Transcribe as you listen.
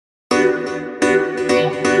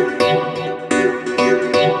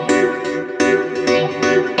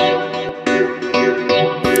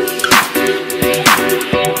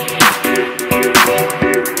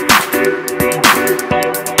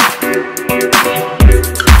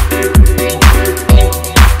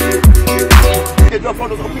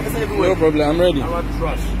problem. I'm ready. Our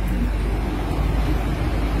trust.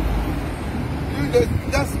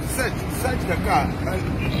 Just search the car.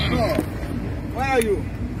 No. Where are you?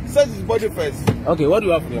 Search his body first. Okay, what do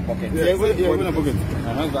you have in your pocket? Yeah, in your pocket.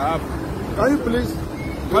 Can you please?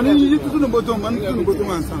 Can you use the bottom? Man, the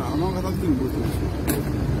bottom and son. I'm not going to the bottom.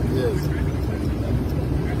 Yes.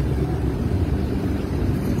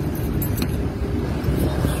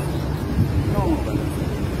 No.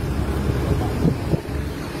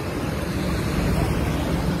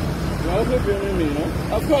 You're also filming me, no?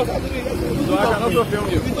 Of course, I think so I can also film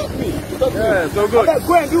you. You talk me. Yeah, so good. Okay,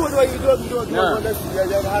 go and do what you do. You're in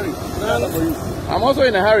a hurry. I'm also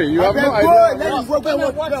in a hurry. You have no idea. I'm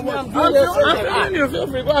filming you. Feel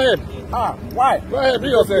free. Go ahead. Why? Go ahead. Do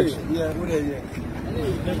your search. Yeah.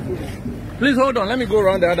 Please hold on. Let me go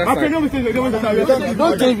around the other side.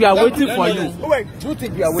 Don't think we are waiting for you. Wait. Don't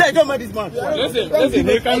think we are waiting. Say, don't mind this man. Listen.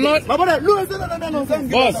 They cannot. No.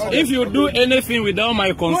 Boss, if you do anything without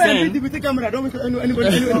my consent. Don't waste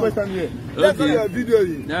anybody time here. That's why you are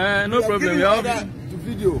videoing. No problem. You have to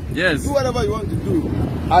video. Yes. Do whatever you want to do.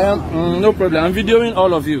 I am. No problem. I'm videoing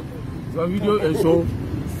all of you. Your video is so.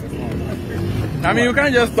 I mean, you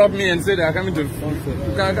can't just stop me and say that I'm coming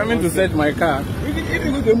to search my car. Feel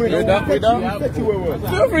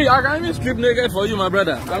free. I can even strip naked for you, my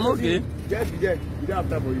brother. I'm okay.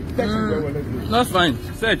 That's fine.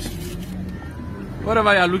 Search.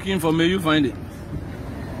 Whatever you're looking for, may you find it.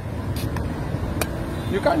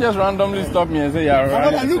 You can't just randomly stop me and say you're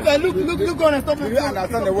right. Look on and stop me. You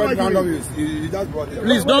understand the word random is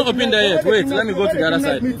please don't open there yet. Wait, let me go to the other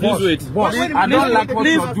side. Please wait. Boss, I don't like what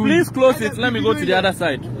you're doing. Please close it. Let me go to the other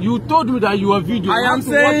side. You told me that you are video. I am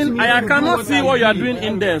saying I cannot see what you are doing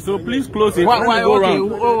in there, so please close it. Let me go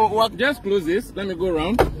around. Just close this. Let me go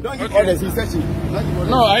around. Don't give orders. He's searching.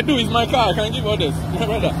 No, I do. It's my car. I can give orders. My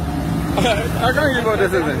brother. I can't give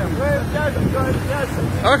orders.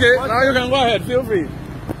 Okay, now you can go ahead. Feel free.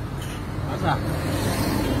 No.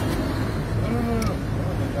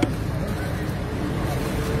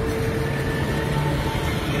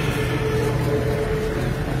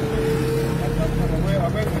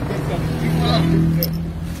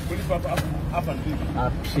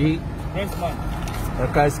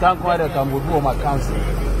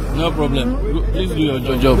 No problem. Please do your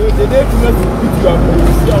job.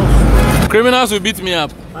 Criminals will beat me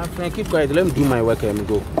up. My friend, keep quiet. Let me do my work and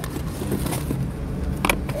go.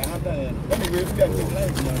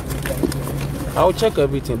 I'll check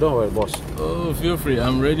everything. Don't worry, boss. Oh, feel free.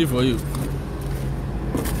 I'm ready for you.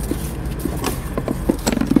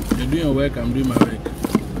 You're doing your work. I'm doing my work.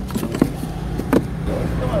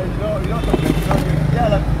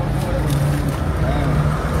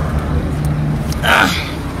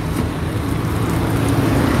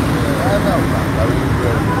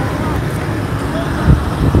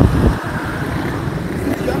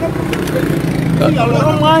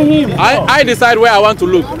 I decide where I want to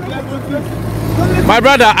look. My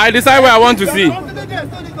brother, I decide where I want to see.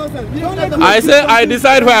 I say I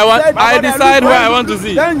decide where I want to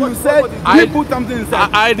see. Then you said you put something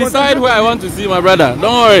inside. I decide where I want to see, my brother.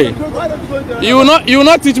 Don't worry. You will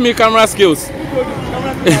not teach me camera skills.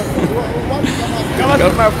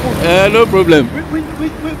 No problem.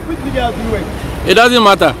 It doesn't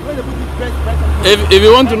matter. If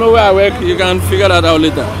you want to know where I work, you can figure that out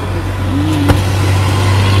later.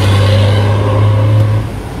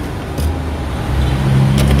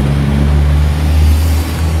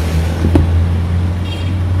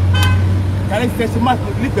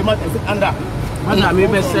 Leave the mat and sit under.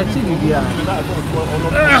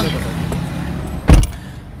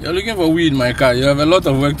 You're looking for weed in my car. You have a lot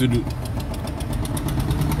of work to do.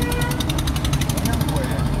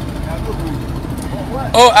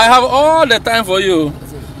 Oh, I have all the time for you.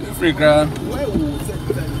 Free crowd.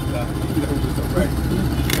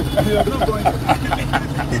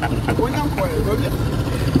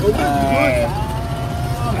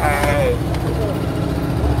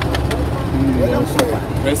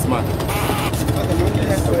 Very smart.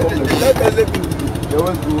 They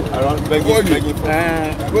always go around begging for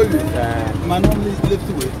man only left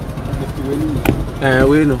away.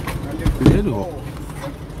 We know.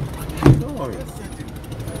 Don't worry.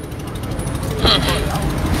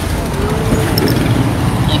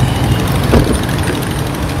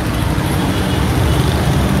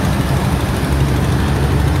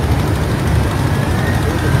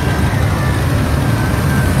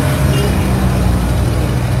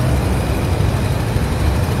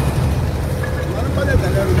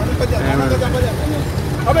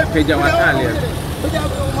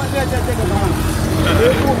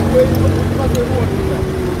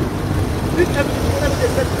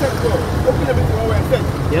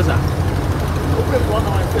 Yes, sir.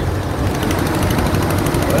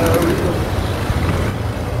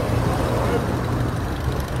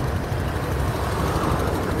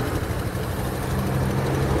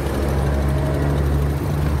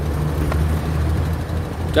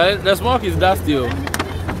 The smoke is dusty.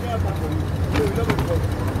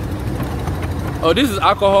 Oh, this is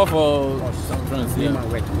alcohol for friends. Yeah.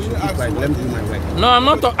 No, I'm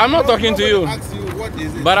not talking to you.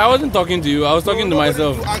 But I wasn't talking to you. I was talking to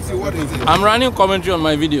myself. I'm running commentary on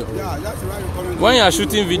my video. When you are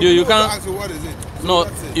shooting video, you can't. No,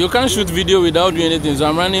 you can't shoot video without doing anything. So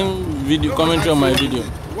I'm running video commentary on my video.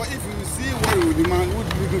 What if you see what you demand? What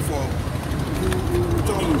you looking for? You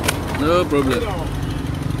tell me. No problem.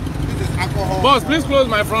 This is alcohol. Boss, please close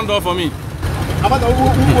my front door for me.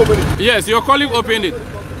 Yes, your colleague opened it.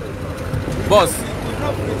 Boss,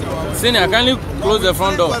 Senior, can you close the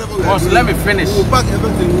front door? Boss, let me finish. We'll pack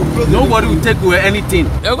everything. We'll close Nobody will take away anything.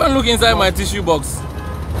 You're going to look inside my tissue box.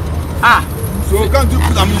 Ah. So can't you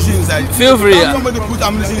put ammunition inside? Feel free. Can somebody put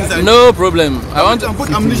ammunition inside? No problem. I want to put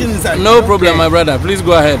ammunition inside. No problem, my brother. Please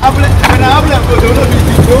go ahead.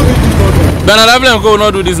 Bernard Ablem will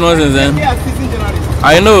not do this nonsense, then.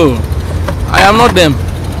 I know. I am not them.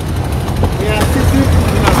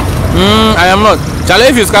 I am not. Charlie,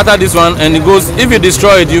 if you scatter this one and it goes, if you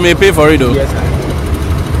destroy it, you may pay for it, though. Yes, sir.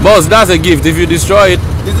 Boss, that's a gift. If you destroy it,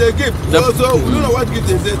 it's a gift. So we don't know what gift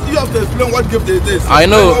it is. You have to explain what gift it is. I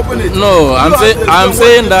know. No, I'm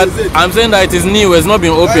saying that it is new. It's not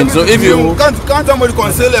been opened. So if you can't somebody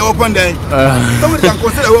conceal a weapon there? Somebody can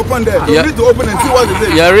conceal a weapon there. So you need to open and see what it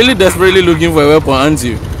is. You are really desperately looking for a weapon, aren't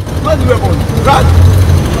you? What's the weapon? That.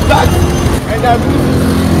 And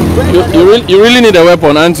you really need a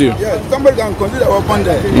weapon, aren't you? Yeah, somebody can conceal a weapon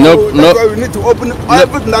there. No, so that's why we need to open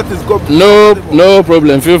everything that is good. No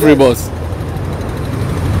problem. Feel free, boss.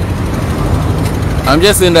 I'm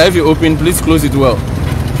just saying that if you open, please close it well.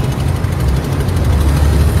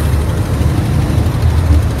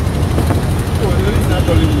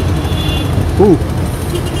 Who?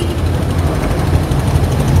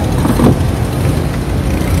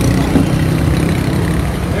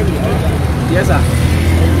 Yes, sir.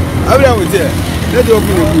 Everyone was here. Let's open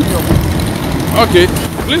the boot. Okay.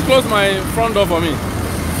 Please close my front door for me.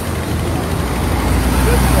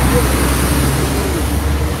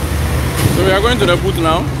 So we are going to the boot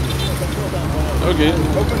now. Okay.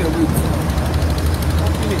 Open the boot.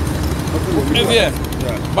 It's here.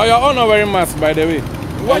 Yeah. But you're all not wearing masks, by the way.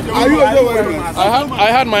 What? Are you also wearing mask? I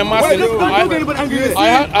had my mask in I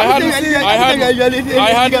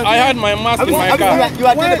had my mask in my car.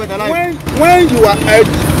 When you are a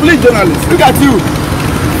police journalist, look at you.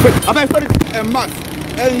 A mask,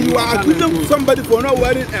 and you are accusing somebody for not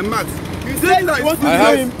wearing a mask. You say that you want to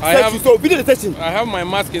video the session. I have my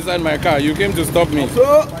mask inside my car. You came to stop me.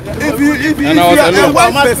 So if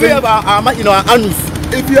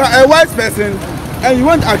you are a wise person, and you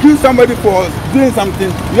want to accuse somebody for doing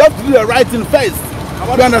something, you have to do the right thing first.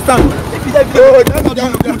 You understand?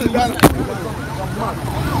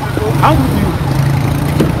 I'm with you.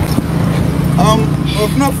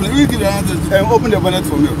 Of nothing, we give the answer and open the bonnet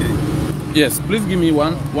for me, okay? Yes, please give me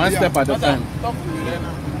one step at a time.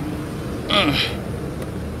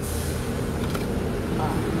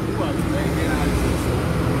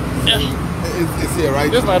 It's here,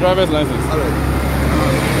 right? This is my driver's license. All right.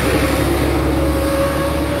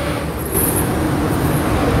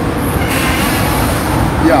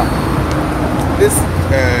 Yeah, this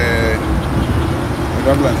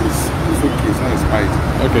driver's license is okay, it's not expired.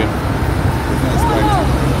 Okay. It's not expired.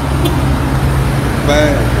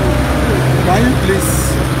 But can you please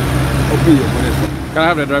open your bonnet? Can I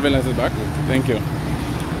have the driver's license back? Thank you.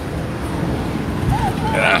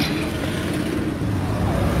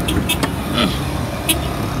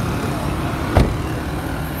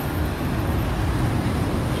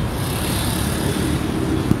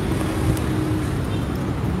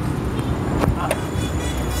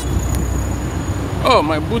 Oh,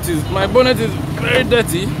 my bonnet is very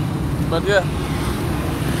dirty, but yeah.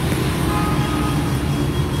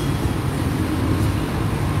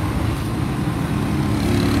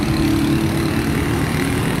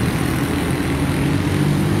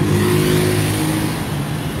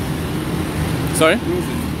 Sorry?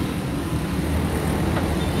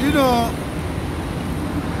 You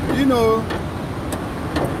know,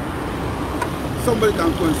 somebody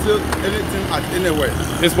can conceal anything at anywhere.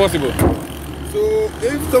 It's possible. So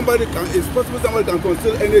if it's possible somebody can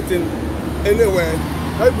conceal anything anywhere,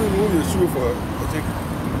 help me remove your shoe for a check.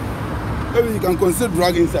 Maybe you can conceal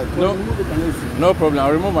drug inside. No problem.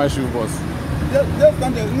 I'll remove my shoe, boss. Just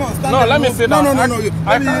stand there. No, stand no, there. let me sit down. No.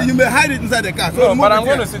 You may hide it inside the car. So no, but I'm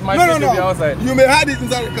going to sit. My feet will be outside. You may hide it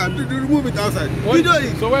inside the car. Remove it outside.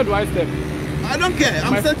 So where do I step? I don't care.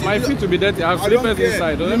 My feet will be dirty. I have slippers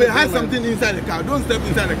inside. You may hide something inside the car. Don't step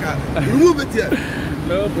inside the car. Remove it here.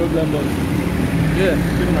 No problem, boss. Yeah,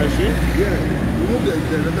 in my shoe? Yeah. Remove the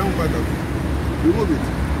down part of it. Remove it.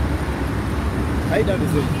 I done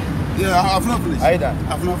this. Yeah, I have not finished. I done. I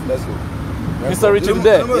have not finished. Let's go. Mr. Richard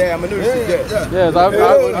there? Yeah, I'm a new Richard there. Yes, I've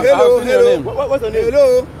seen your name. What's your name?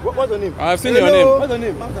 Hello. What's your name? I've seen your name. What's your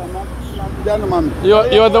name?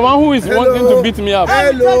 You're the one who is wanting to beat me up.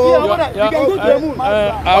 Hello. You can go to the moon.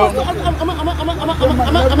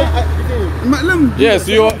 Yes,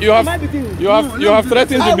 you have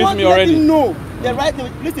threatened to beat me already. No, the right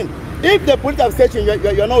thing. Listen, if the police are searching,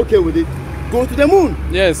 you're not okay with it. Go to the moon.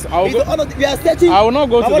 Yes, I will go. We are searching. I will not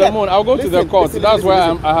go to the moon. I'll go to the court. That's where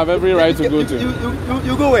I have every right to go to.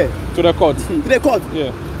 You go where? To the court. To the court?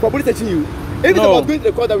 Yeah. For police searching you? If it's about going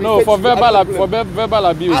to the court, that no, for verbal abuse.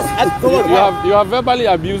 You have verbally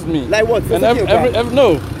abused me. Like what? And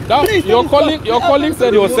no, your colleague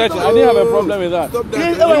said he was searching. I didn't have a problem with that.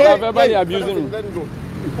 You are verbally abusing me.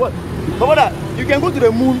 What? But you can go to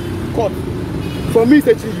the moon court for me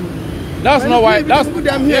searching you. That's not why. Yes,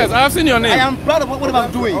 I have seen your name. I am proud of what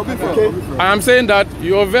I'm doing. Okay. I am saying that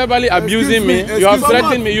you're verbally abusing me. You have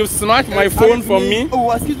threatened me. You've snatched my phone from me.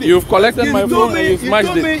 Oh, excuse me. You've collected my phone and you smashed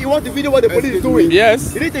it. You told me you want to video what the police is doing.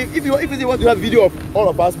 Yes. If you want to have video of all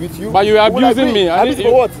of us with you. But you are abusing me.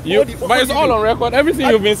 For what? But it's all on record. Everything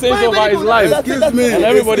you've been saying so far is live. Excuse me. And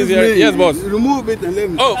everybody's here. Yes, boss. Remove it and let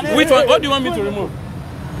me. Oh, which one? What do you want me to remove?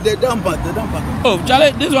 The down part. Oh,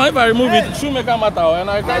 Charlie, this one, if I remove it, shoemaker matter, and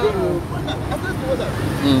I can.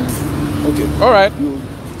 Okay. All right.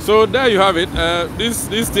 So there you have it.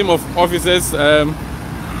 This team of officers,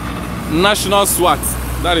 National SWAT,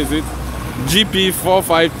 that is it, GP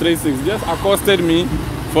 4536, just accosted me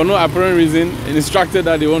for no apparent reason, instructed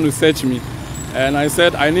that they want to search me, and I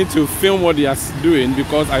said I need to film what they are doing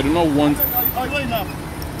because I do not want.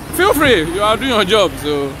 Feel free. You are doing your job.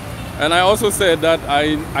 So. And I also said that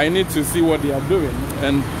I need to see what they are doing,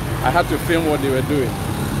 and I had to film what they were doing.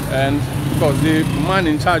 And because the man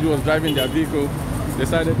in charge who was driving their vehicle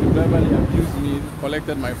decided to verbally abuse me,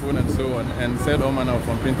 collected my phone and so on, and said all manner of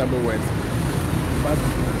unprintable words. But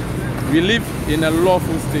we live in a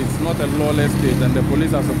lawful state, not a lawless state, and the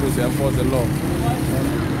police are supposed to enforce the law.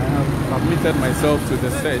 And I have submitted myself to the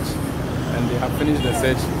search, and they have finished the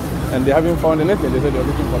search, and they haven't found anything. They said they're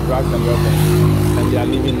looking for drugs and weapons. And they are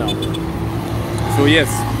leaving now. So yes,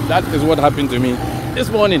 that is what happened to me this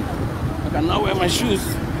morning. I can now wear my shoes.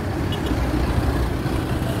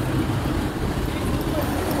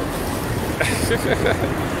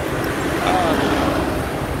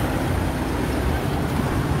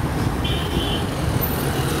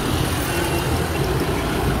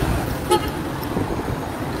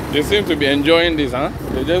 They seem to be enjoying this, huh?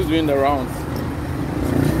 They're just doing the rounds,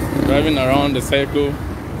 driving around the circle.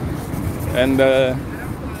 And yeah.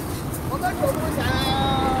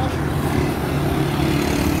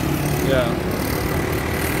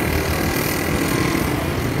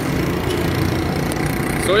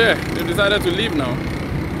 So yeah, they decided to leave now.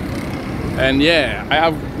 And yeah, I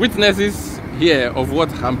have witnesses here of what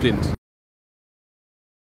happened.